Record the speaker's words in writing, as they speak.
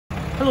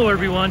Hello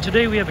everyone,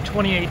 today we have a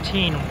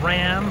 2018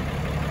 Ram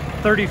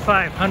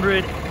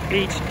 3500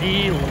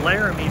 HD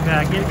Laramie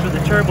package with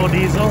a turbo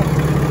diesel.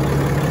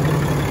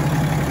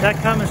 That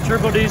Cummins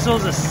Turbo Diesel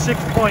is a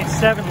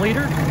 6.7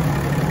 liter.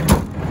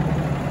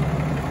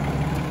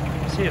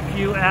 See a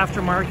few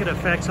aftermarket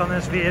effects on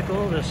this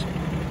vehicle. This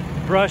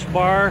brush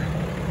bar,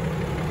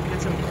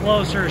 get some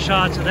closer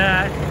shots of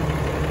that.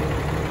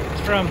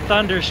 It's from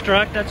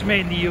Thunderstruck, that's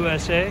made in the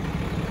USA.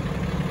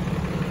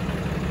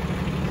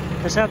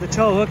 Just have the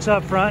tow hooks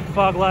up front,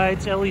 fog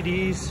lights,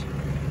 LEDs,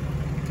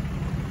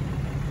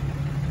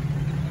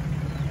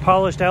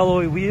 polished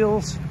alloy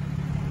wheels.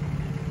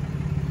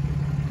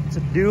 It's a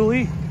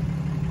dually.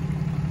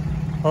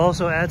 I'll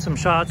also add some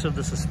shots of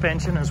the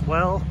suspension as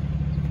well.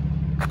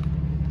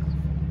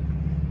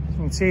 You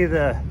can see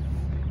the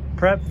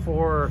prep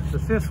for the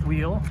fifth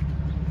wheel.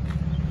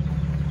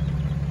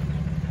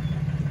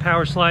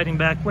 Power sliding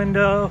back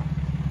window.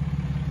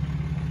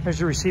 There's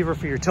your receiver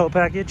for your tow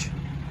package.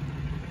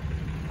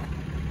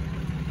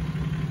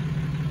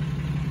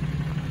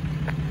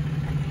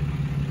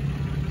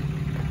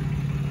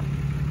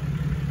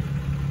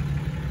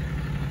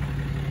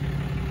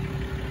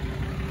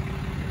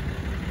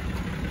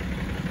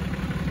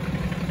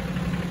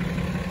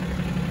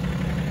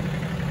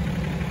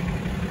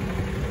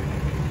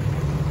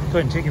 Go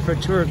ahead and take you for a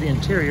tour of the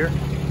interior.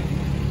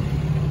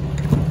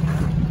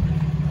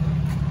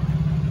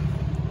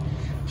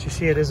 As you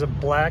see, it is a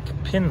black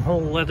pinhole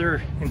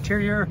leather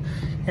interior,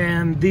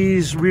 and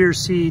these rear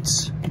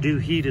seats do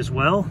heat as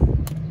well. Go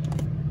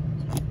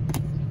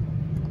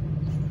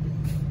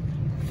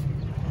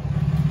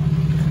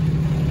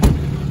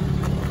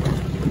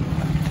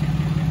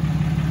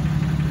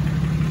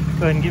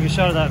ahead and give you a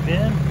shot of that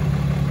VIN.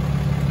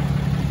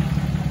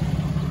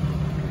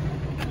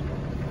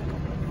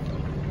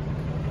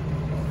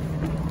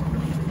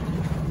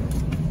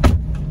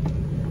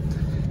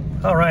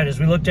 All right, as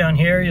we look down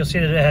here, you'll see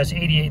that it has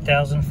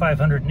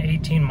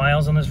 88,518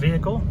 miles on this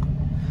vehicle.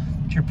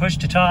 It's your push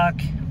to talk.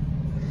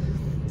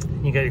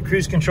 You got your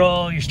cruise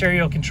control, your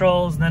stereo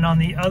controls, and then on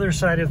the other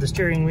side of the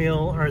steering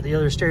wheel are the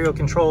other stereo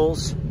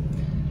controls.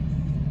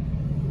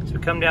 So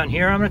come down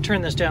here, I'm gonna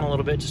turn this down a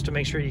little bit just to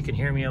make sure you can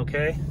hear me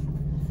okay.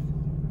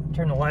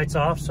 Turn the lights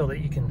off so that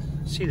you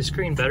can see the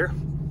screen better.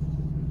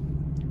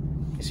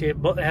 You see it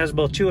has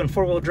both 2- and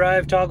 4-wheel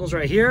drive toggles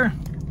right here.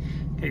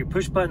 Got your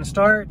push button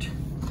start.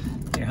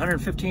 Your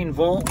 115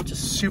 volt, which is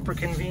super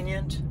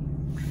convenient.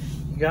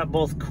 You got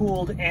both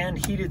cooled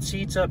and heated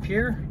seats up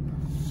here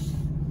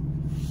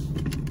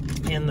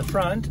in the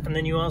front, and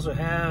then you also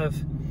have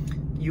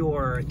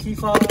your key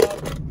fob,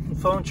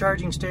 phone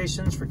charging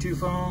stations for 2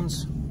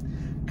 phones,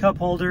 cup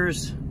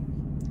holders,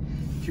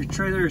 your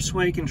trailer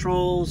sway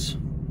controls.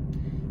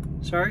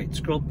 Sorry,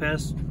 scrolled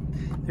past.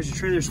 There's your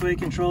trailer sway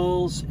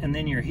controls, and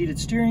then your heated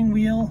steering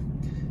wheel,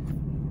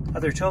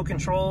 other tow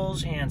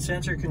controls and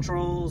sensor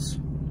controls.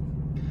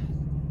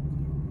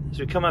 As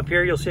we come up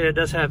here, you'll see it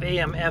does have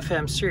AM,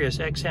 FM, Sirius,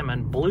 XM,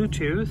 and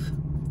Bluetooth.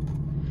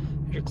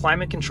 Your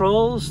climate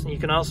controls. You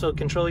can also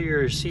control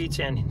your seats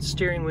and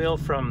steering wheel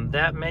from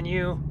that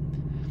menu.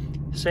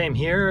 Same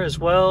here as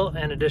well,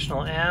 and additional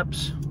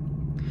apps.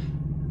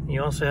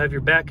 You also have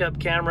your backup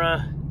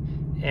camera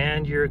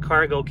and your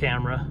cargo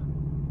camera.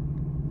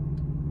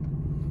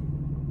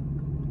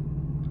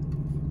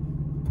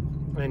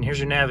 And here's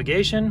your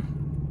navigation.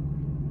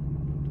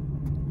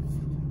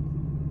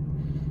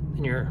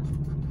 And your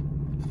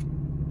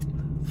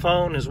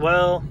phone as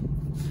well.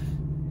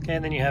 Okay,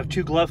 and then you have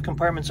 2 glove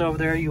compartments over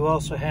there. You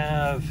also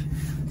have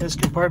this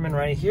compartment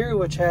right here,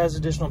 which has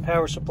additional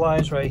power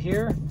supplies right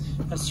here.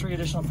 That's 3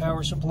 additional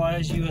power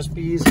supplies,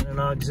 USBs, and an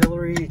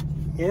auxiliary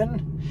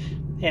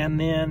in. And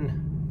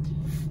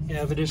then you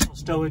have additional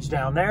stowage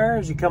down there.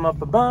 As you come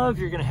up above,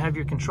 you're going to have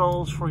your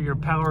controls for your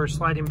power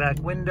sliding back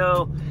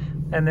window,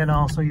 and then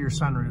also your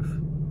sunroof.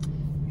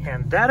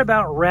 And that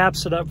about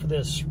wraps it up for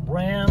this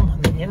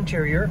Ram, the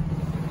interior.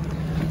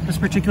 This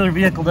particular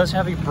vehicle does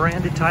have a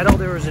branded title.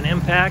 There was an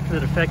impact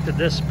that affected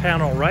this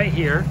panel right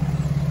here.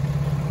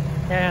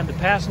 And the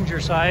passenger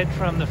side,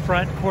 from the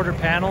front quarter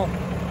panel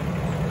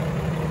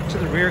to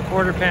the rear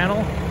quarter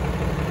panel.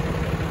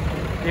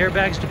 The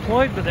airbag's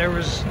deployed, but there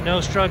was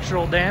no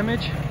structural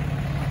damage.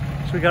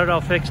 So we got it all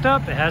fixed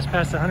up. It has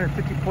passed the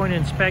 150-point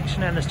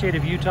inspection and the state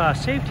of Utah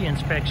safety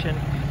inspection.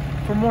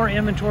 For more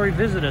inventory,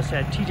 visit us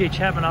at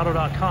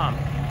tjchapmanauto.com.